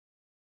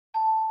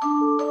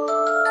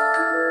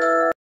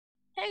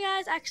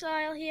guys,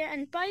 Exile here,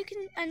 and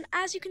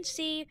as you can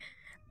see,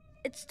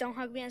 it's Don't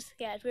Hug Me, I'm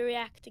Scared. We're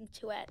reacting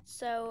to it,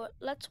 so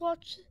let's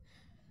watch.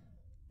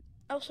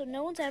 Also,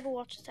 no one's ever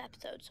watched this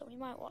episode, so we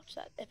might watch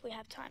that if we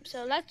have time.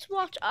 So let's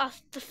watch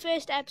the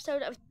first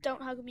episode of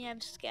Don't Hug Me,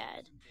 I'm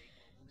Scared.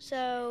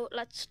 So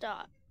let's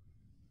start.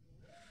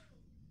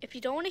 If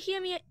you don't want to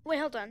hear me, wait,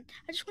 hold on.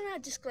 I just want a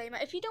disclaimer.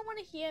 If you don't want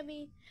to hear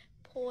me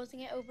pausing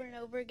it over and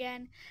over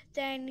again,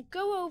 then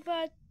go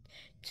over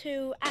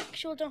to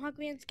actual Don't Hug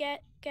Me and Scared,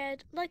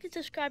 like and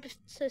subscribe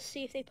to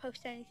see if they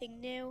post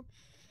anything new,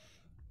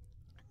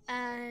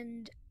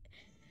 and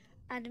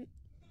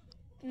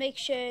make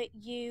sure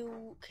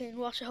you can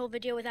watch the whole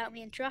video without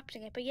me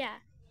interrupting it. But yeah,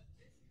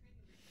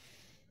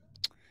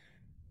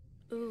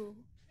 ooh,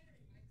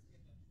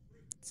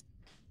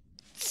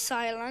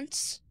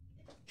 silence.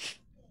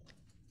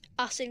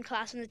 Us in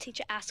class when the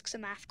teacher asks a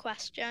math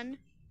question.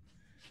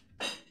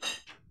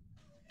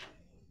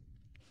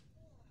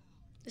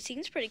 The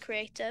scene's pretty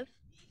creative.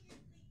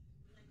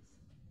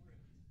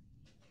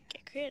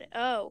 Get creative.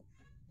 Oh.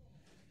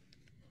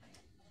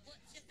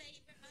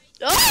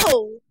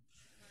 Oh!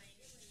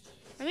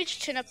 Let me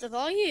just turn up the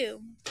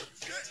volume.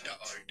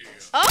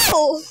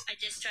 Oh! I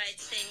just tried to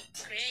think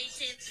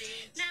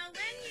creatively. Now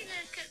when you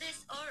look at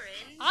this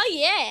orange, oh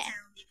yeah.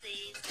 tell me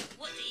please,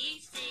 what do you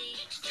see?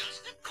 It's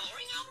just a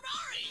boring old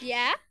orange.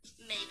 Yeah?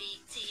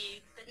 Maybe to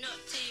you, but not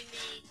to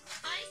me.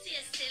 I see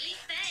a silly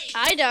face.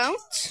 I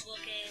don't.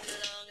 Walking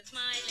along and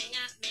smiling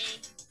at me.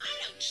 I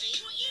don't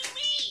see what you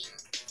mean.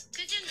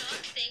 Because you're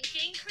not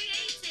thinking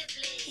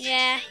creatively.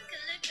 Yeah. Take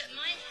a look at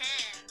my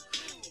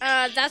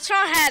hair. That's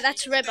not hair,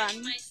 that's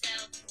ribbon.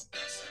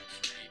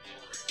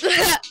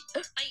 I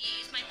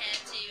use my hair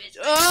to.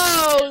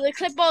 Oh, the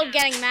clipboard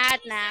getting mad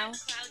now.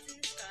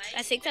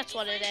 I think that's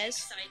what it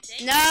is.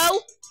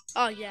 No?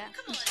 Oh, yeah.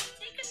 Come on,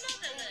 take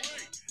another look.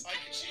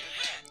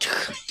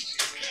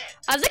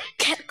 Are the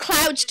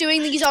clouds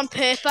doing these on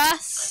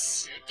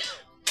purpose?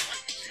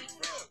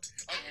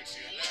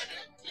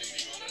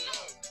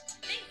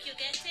 Think you're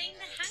getting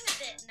the hang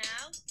of it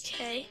now.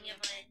 Okay. Using your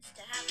minds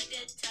to have a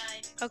good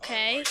time.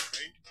 Okay.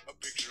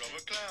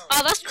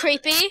 Oh, that's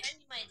creepy. And you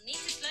might need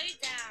to slow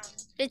down.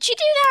 Did she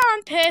do that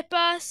on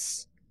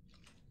purpose?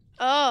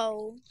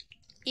 Oh.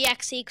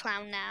 EXE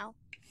clown now.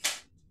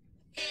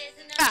 Here's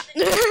another Ah.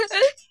 of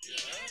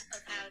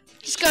how to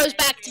Just be goes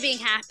back happy. to being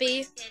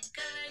happy. Kids,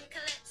 go and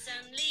collect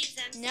some leaves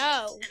and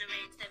No. seeds and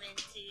arrange them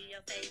into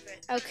your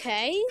favorite.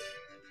 Okay.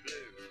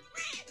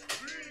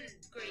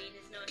 Green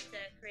is not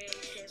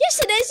creative. Yes,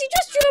 it is. You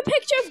just drew a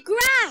picture of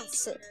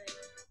grass.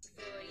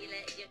 Before you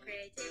let your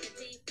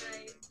creativity flow,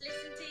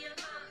 listen to your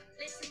heart,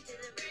 listen to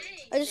the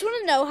rain. I just want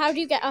to know, how do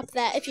you get up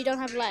there if you don't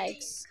have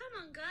legs? Come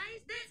on,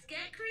 guys, let's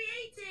get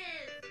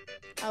creative.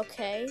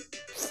 Okay.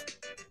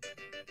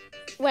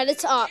 Well,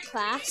 it's art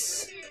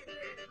class.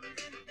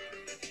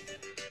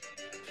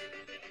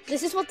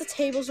 This is what the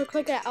tables look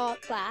like at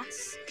art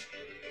class.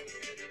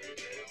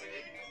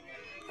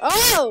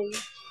 Oh!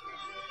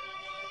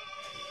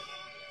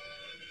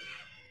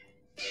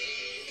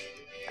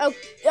 Oh!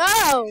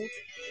 Oh!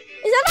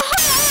 Is that a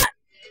heart?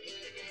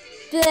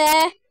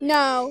 There.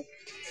 No.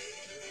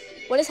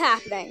 What is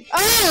happening?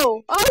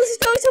 Oh! Oh, this is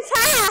going so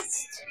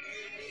fast!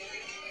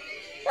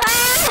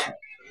 Ah!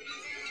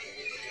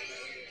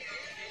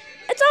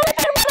 It's only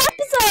been one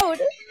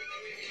episode!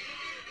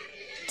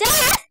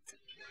 Death!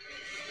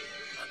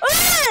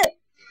 Ah!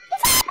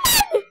 What's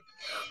happening?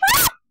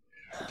 Ah!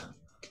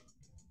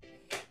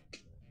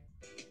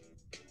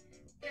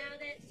 Now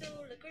let's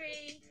all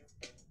agree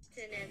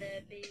to never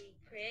be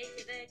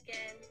creative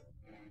again.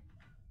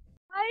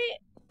 I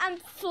am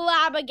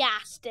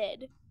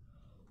flabbergasted.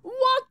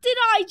 What did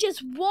I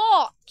just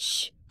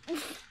watch? And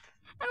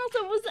also,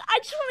 I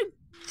just want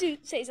to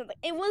say something.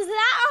 It was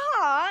that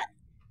hot.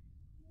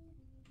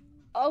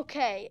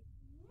 Okay.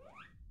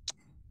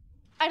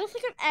 I don't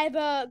think I'm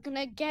ever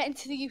gonna get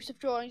into the use of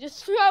drawing.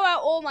 Just throw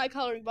out all my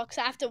coloring books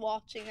after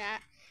watching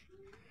that.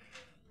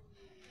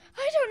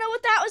 I don't know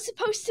what that was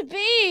supposed to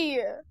be.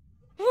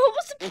 What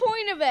was the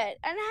point of it?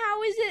 And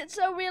how is it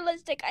so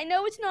realistic? I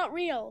know it's not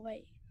real.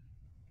 Wait.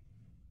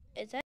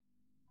 Is it?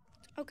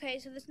 Okay,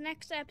 so this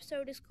next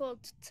episode is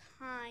called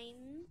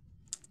Time.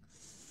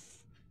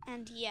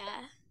 And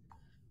yeah.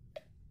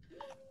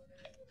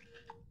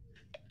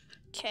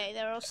 Okay,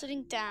 they're all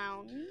sitting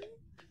down,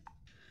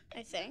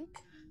 I think.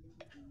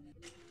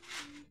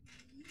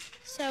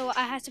 So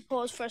I had to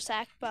pause for a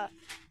sec, but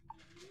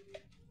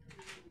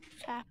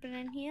what's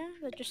happening here?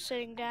 They're just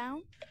sitting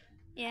down.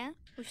 Yeah,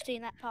 we've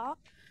seen that part.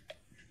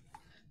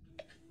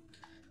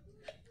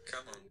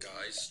 Come on,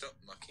 guys, stop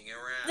mucking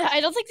around. I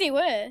don't think they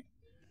were.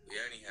 We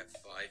only have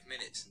 5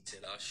 minutes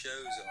until our show's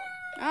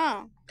on.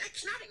 Oh.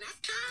 That's not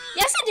enough time.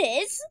 Yes, it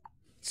is.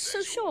 It's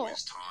so short.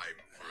 It's time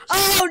for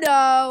us. Oh,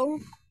 no.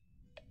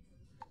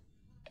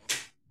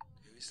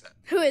 Who is that?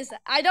 Who is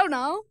that? I don't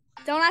know.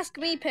 Don't ask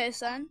me,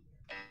 person.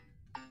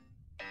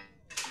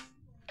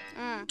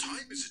 Time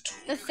is a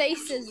tool. The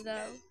faces,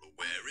 though.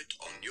 Wear it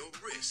on your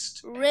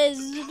wrist.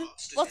 Rizzed.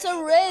 What's a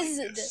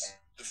rizzed?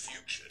 The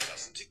future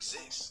doesn't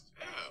exist.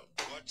 How?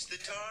 Why What's the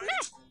time? Meh.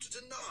 It's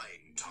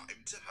 8:45. Time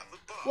to have a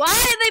bath. Why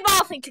are they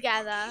bathing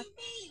together?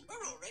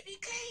 We're already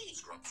clean.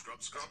 Scrub,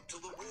 scrub, scrub till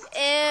the water.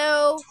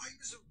 Ew. Time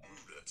is a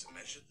ruler to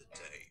measure the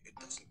day. It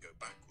doesn't go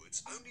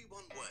backwards, only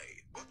one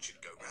way. Watch it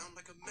go round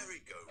like a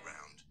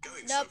merry-go-round.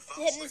 Going Nope, so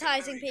fast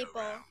hypnotizing like a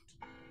people. merry-go-round.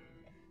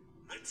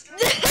 Let's go.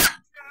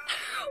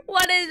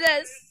 What is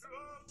this?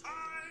 Time.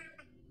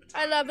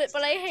 I love it,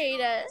 but I hate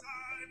it.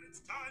 It's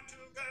time to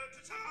go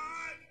to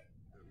time.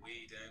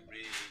 We don't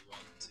really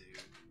want to.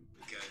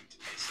 We're going to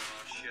miss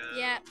our show.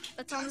 Yeah,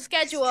 that's on the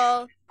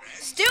schedule.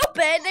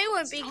 Stupid! They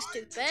weren't being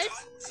stupid.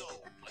 Time's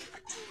old, like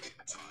Victorian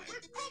time.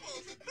 With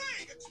cobbles and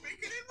playing and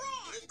speaking in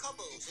rhyme. With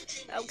cobbles and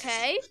chimneys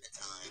Okay. at a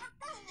time.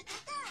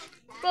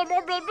 Blah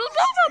blah blah blah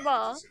blah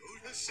blah. So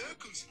there's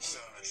circles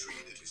inside a tree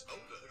that is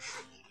older,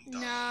 shriveled and No.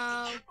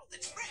 dying.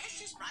 That's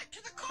fresh is right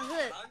to the core.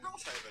 Is it? I'm not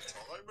over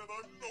time and I'm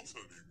not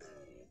anymore.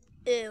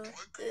 Ew. I'm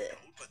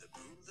compelled by the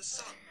moon of the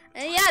sun.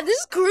 Yeah, this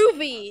is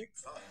groovy.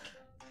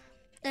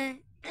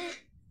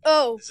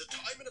 Oh. There's a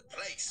time and a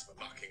place for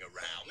mucking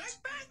around. Like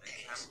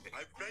birthdays.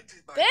 I've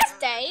rented my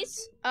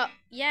Birthdays? Oh,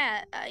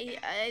 yeah,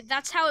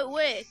 that's how it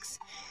works.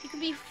 You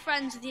can be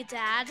friends with your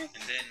dad. And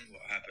then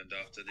what happened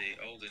after the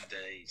olden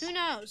days? Who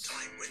knows?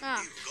 Time when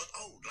Ah. you got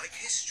old like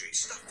history.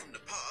 Stuff from the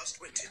past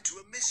went into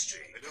a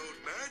mystery. An old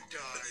man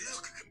died. But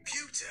look, a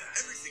computer.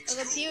 Everything's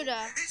A computer.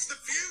 cool. It's the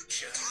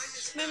future. Time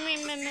is now. Mm,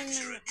 mm, The mm, mm,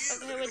 future mm. and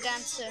you. Okay, we're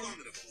dancing.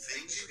 Wonderful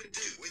things you can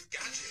do with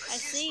gadgets. I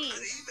see.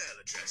 And email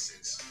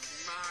addresses.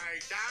 My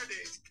dad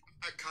is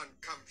a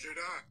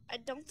computer. I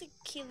don't think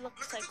he looks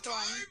Look at like the one.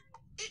 time.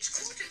 It's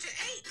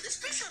 7:45. There's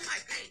fish on my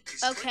plate.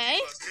 It's Okay.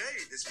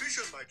 8:20. There's fish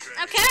on my tray.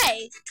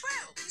 Okay.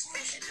 12. There's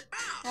fish in the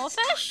bar. More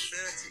fish?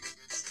 30.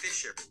 There's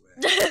fish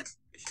everywhere.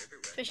 Fish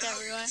everywhere. Fish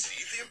everywhere.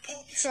 See the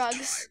importance Shrugs.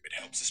 of time. It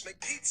helps us make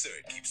pizza.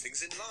 It keeps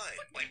things in line.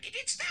 But when did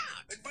it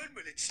start? And when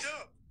will it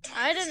stop?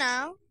 I don't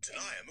know. And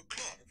I am a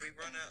clock. If we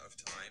run out of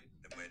time,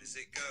 then where does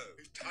it go?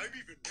 Is time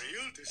even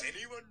real? Does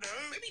anyone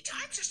know? Maybe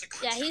time's just a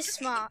Yeah, he's construct of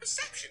smart. human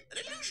perception, an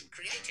illusion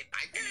created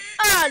by.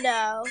 Oh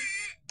no.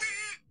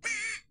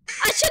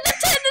 I should have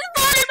turned this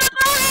volume up.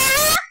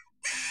 Ah!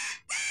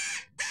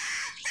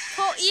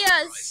 Poor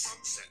ears.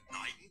 Sunset,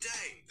 night and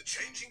day, the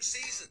changing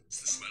seasons,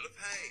 the smell of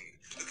hay.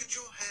 Look at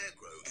your hair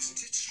grow,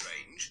 isn't it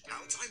strange? How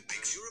time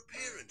makes your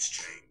appearance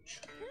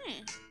change.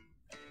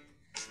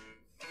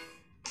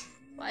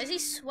 Why is he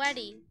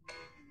sweaty?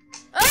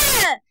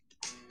 Ah!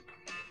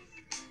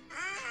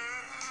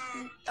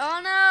 Oh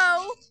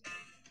no.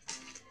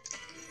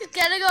 He's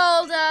getting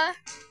older.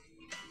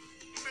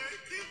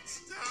 Make it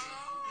stop.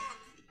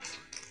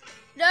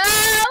 No,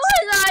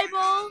 his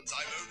eyeball.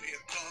 I'm only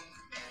a clock.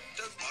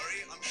 Don't worry,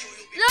 I'm sure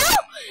you'll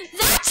be. No,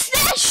 that's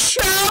their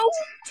show.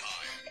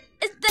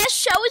 Time. Their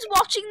show is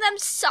watching them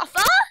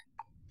suffer.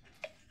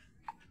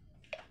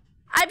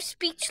 I'm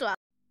speechless.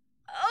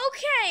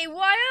 Okay,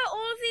 why are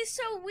all of these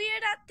so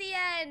weird at the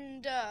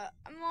end?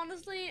 I'm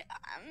honestly,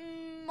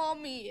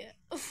 mommy.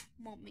 Oof,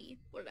 mommy,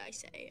 what am I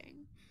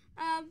saying?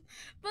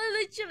 But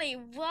literally,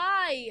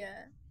 why?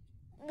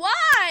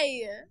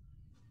 Why?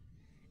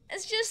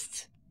 It's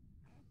just,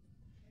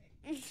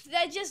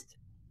 they're just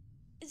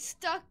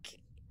stuck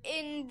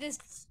in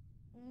this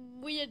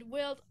weird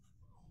world.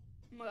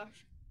 Oh my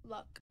gosh,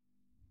 look.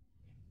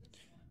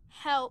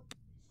 Help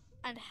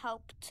and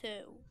Help 2.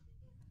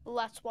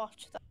 Let's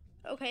watch that.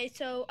 Okay,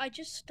 so I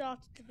just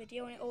started the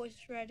video and it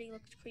already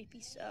looks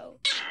creepy, so.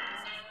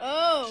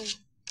 Oh.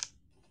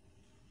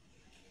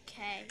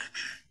 Okay.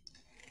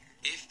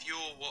 If you're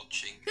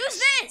watching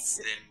Who's this?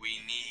 then we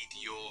need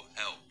your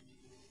help.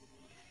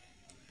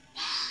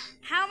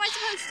 How am I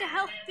supposed to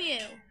help you?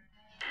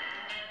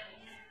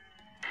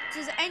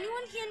 Does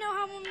anyone here know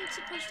how I'm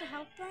supposed to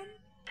help them?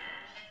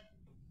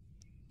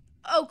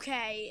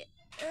 Okay.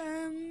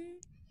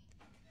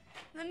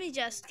 Let me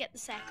just get the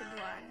second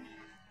one.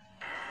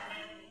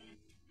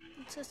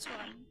 What's this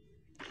one?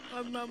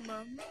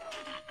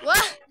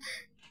 What?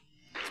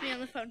 It's me on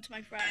the phone to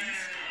my friends.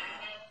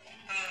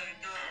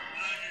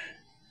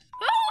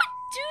 Oh,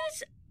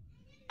 dudes.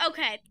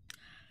 Okay.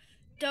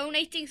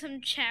 Donating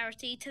some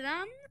charity to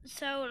them.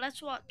 So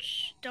let's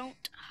watch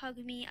Don't Hug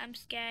Me, I'm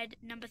Scared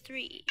number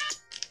 3.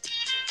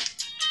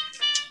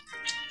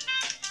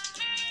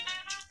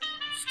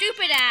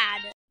 Stupid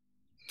ad.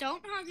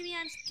 Don't Hug Me,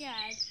 I'm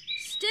Scared.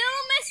 Still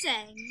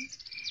missing.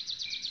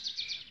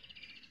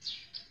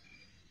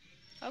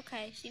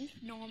 Okay, seems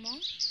normal.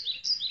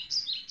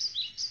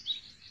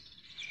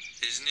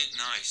 Isn't it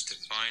nice to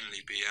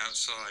finally be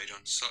outside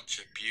on such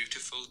a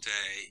beautiful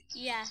day?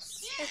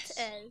 Yes, it is.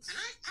 And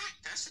I've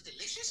packed us a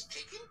delicious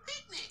chicken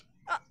picnic.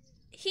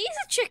 He's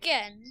a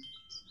chicken.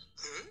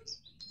 Huh?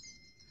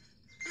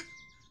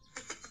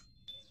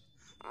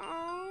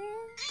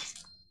 Oh.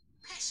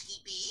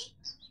 Pesky bee.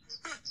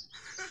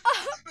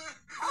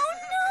 Oh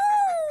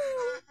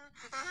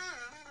no!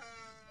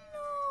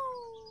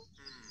 No.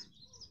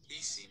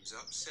 He seems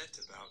upset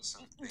about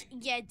something.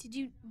 Yeah, did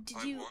you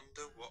I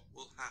wonder what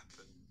will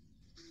happen.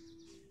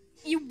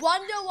 you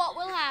wonder what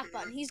will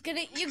happen? He's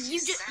gonna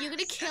you're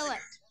gonna kill it.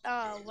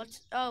 Oh,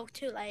 what's... Oh,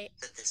 too late.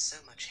 That there's so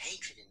much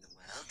hatred in the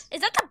world.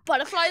 Is that the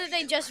butterfly that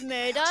they just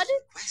murdered?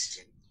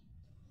 Question.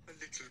 A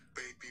little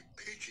baby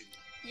pigeon.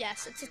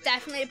 Yes, it's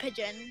definitely a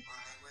pigeon.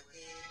 Why we're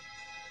here?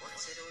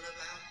 What's it all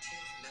about?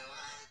 You've no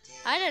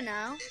idea. I don't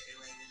know.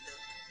 Everywhere you look,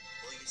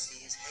 all you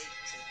see is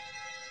hatred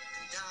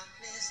and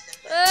darkness.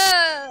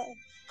 Ugh.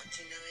 But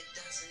you know it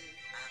doesn't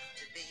have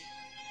to be.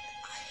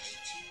 I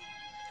hate you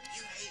and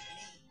you hate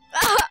me.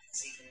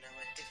 It's even though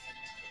we're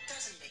different, it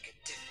doesn't make a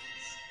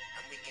difference.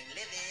 And we can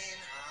live in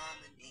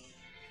harmony.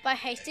 By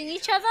hating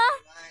each other?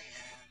 Who I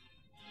am.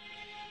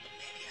 But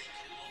maybe I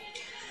can hold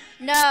your hand.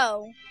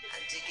 No.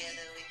 And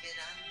together we can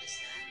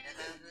understand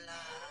about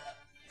love.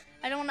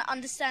 I don't want to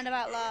understand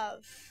about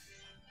love.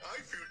 I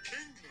feel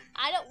tingling.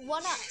 I don't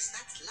want to... Yes,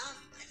 that's love,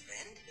 my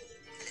friend.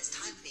 And it's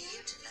time for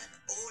you to learn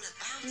all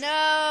about it.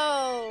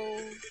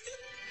 No.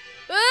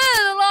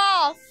 Ugh,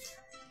 laugh.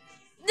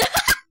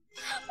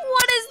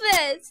 What is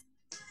this?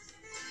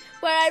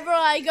 Wherever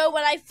I go,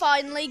 when I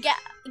finally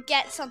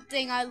get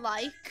something I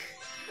like.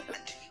 And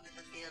do you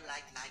ever feel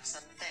like life's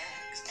unfair?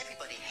 'Cause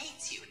everybody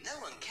hates you and no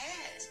one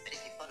cares. But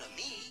if you follow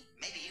me,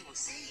 maybe you will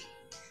see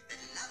that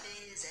love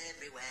is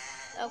everywhere.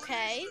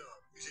 Okay.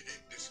 Is it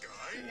in the sky?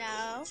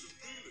 No. It's a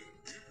feeling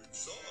deep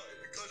inside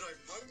because I'm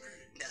hungry.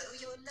 No,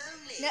 you're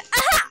lonely. No.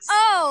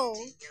 Oh.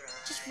 In your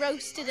Just eyes.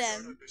 roasted I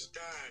him. don't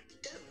understand.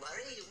 Don't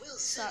worry, you will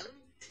Suck. soon.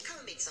 Come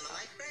and meet some of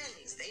my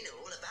friends. They know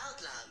all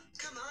about love.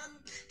 Come on,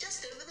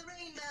 just over the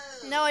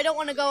rainbow. No, I don't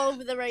want to go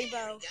over the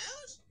rainbow.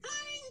 Goes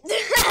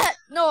flying.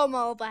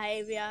 Normal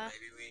behavior.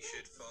 Maybe we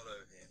should follow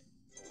him,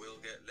 or we'll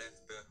get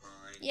left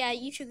behind. Yeah,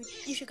 you should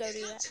go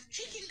do that. Lots of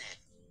chicken left.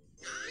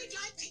 I'd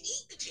like to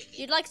eat the chicken.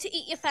 You'd like to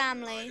eat your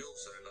family. I'd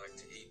also like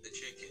to eat the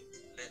chicken.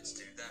 Let's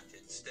do that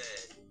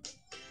instead.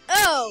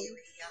 Oh. Here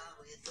we are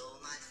with all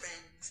my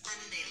friends,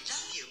 and they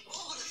love you,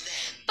 all of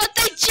them. But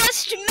they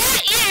just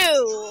met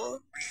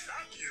you.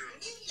 Thank you.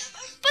 You love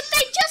us. But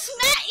they just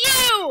met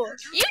you.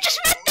 You just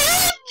met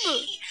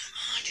them.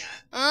 Harder.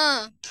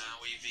 Now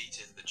we've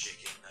eaten the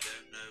chicken. I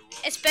don't know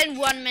what. It's been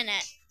 1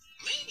 minute.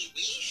 Maybe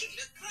we should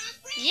look for our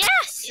friends.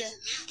 Yes. Isn't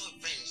that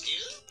what friends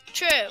do?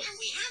 True. And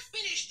we have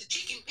finished the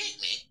chicken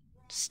picnic.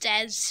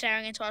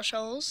 Staring into our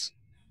souls.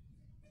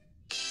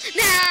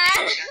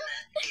 Nah.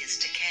 Is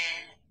to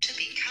care, to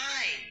be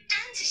kind.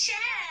 And to share.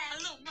 I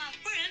love my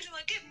friends and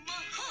I give them a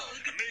hug.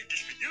 I made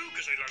this for you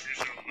because I love you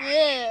so much.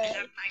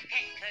 Yeah. My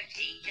pet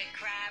could the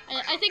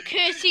crab. I think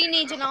Kirsty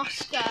needs an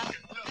Oscar. No,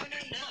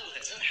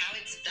 that's not how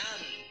it's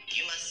done.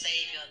 You must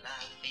save your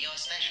love for your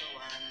special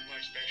one.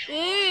 My special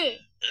Ooh.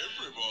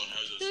 Everyone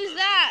has a Who's special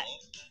that? one.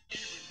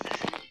 Even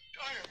me.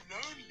 I am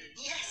lonely.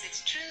 Yes,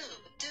 it's true.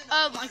 But do Oh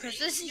not my worry. gosh,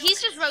 You're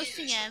he's just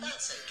roasting confused. him.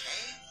 That's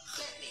okay.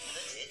 Let me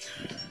put it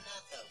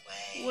another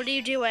way. What are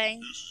you doing?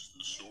 This is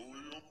the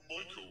story of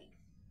Michael,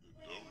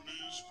 the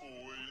loneliest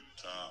boy in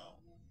town.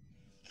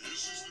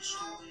 This is the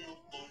story of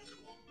Michael,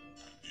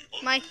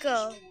 the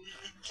Michael.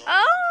 ugliest boy in town.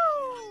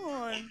 Oh.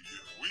 One year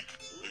week,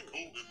 they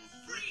called him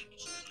a freak,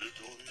 so he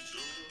lived on his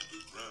own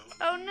underground.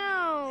 Oh He no.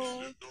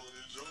 lived on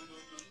his own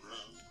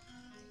underground.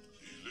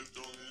 He lived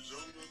on his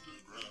own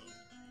underground.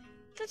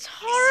 That's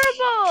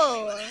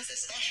horrible. That's a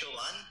special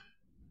one.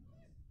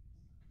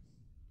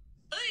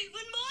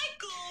 Even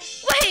Michael.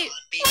 Wait,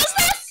 was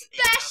that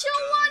special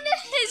one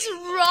his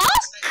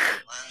rock? Special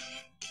one.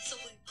 So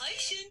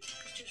impatient.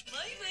 Just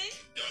maybe.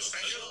 Your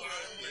special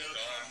one will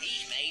come.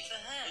 He's made for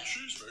her. And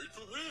she's made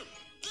for him.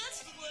 That's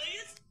the way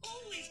it's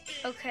always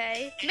been.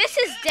 Okay.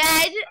 Mrs.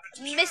 Dead,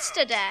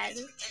 Mr. Dead.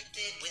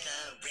 Protected with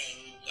a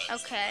ring.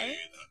 Okay.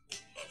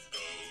 Love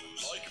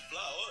goes like a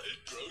flower, it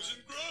grows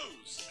and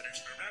grows. And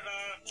it's forever.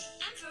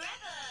 And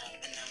forever.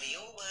 And now we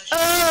all worship.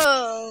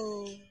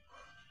 Oh.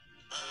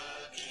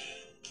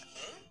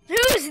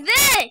 Who's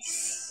this?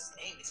 His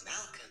name is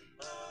Malcolm.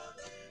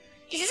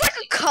 Is this like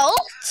a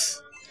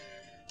cult?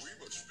 We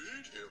must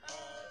feed him.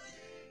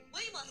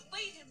 We must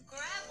feed him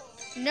gravel.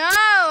 No,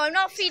 I'm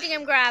not feeding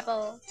him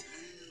gravel.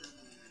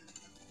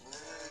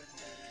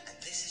 And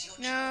this is your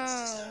No.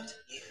 chance to start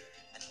anew.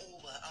 And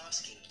all we're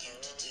asking you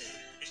to do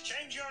Is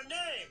change your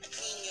name. is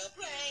clean your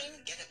brain.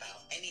 Forget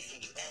about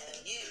anything you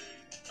ever knew.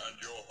 And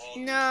your heart.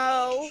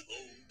 No.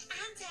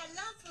 And our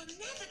love will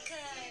never go.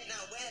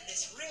 Now wear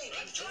this ring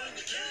and join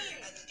the gang.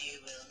 And you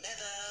will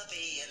never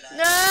be alone.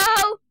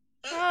 No.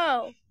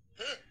 Oh.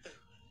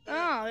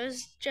 Oh, it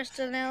was just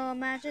a little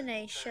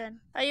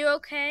imagination. Are you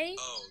okay?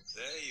 Oh,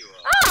 there you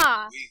are.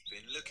 Ah. We've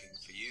been looking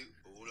for you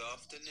all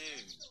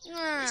afternoon.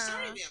 We're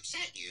sorry Ah. we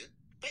upset you,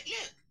 but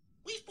look,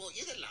 we've brought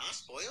you the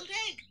last boiled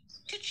egg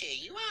to cheer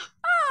you up.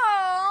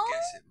 Oh.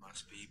 Guess it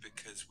must be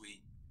because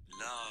we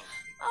love.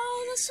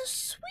 Oh, that's so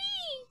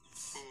sweet.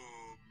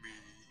 For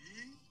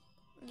me?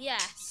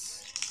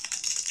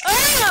 Yes.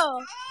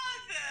 Oh.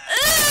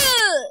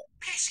 Ugh.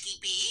 Pesky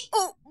bee.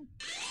 Oh.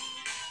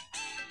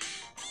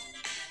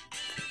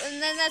 And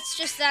then that's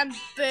just them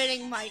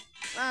burning my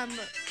and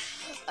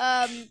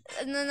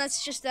then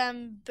that's just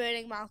them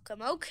burning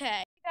Malcolm.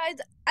 Okay, guys,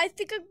 I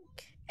think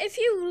if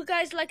you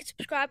guys like and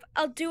subscribe,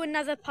 I'll do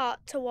another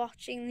part to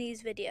watching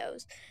these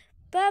videos.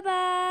 Bye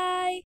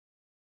bye.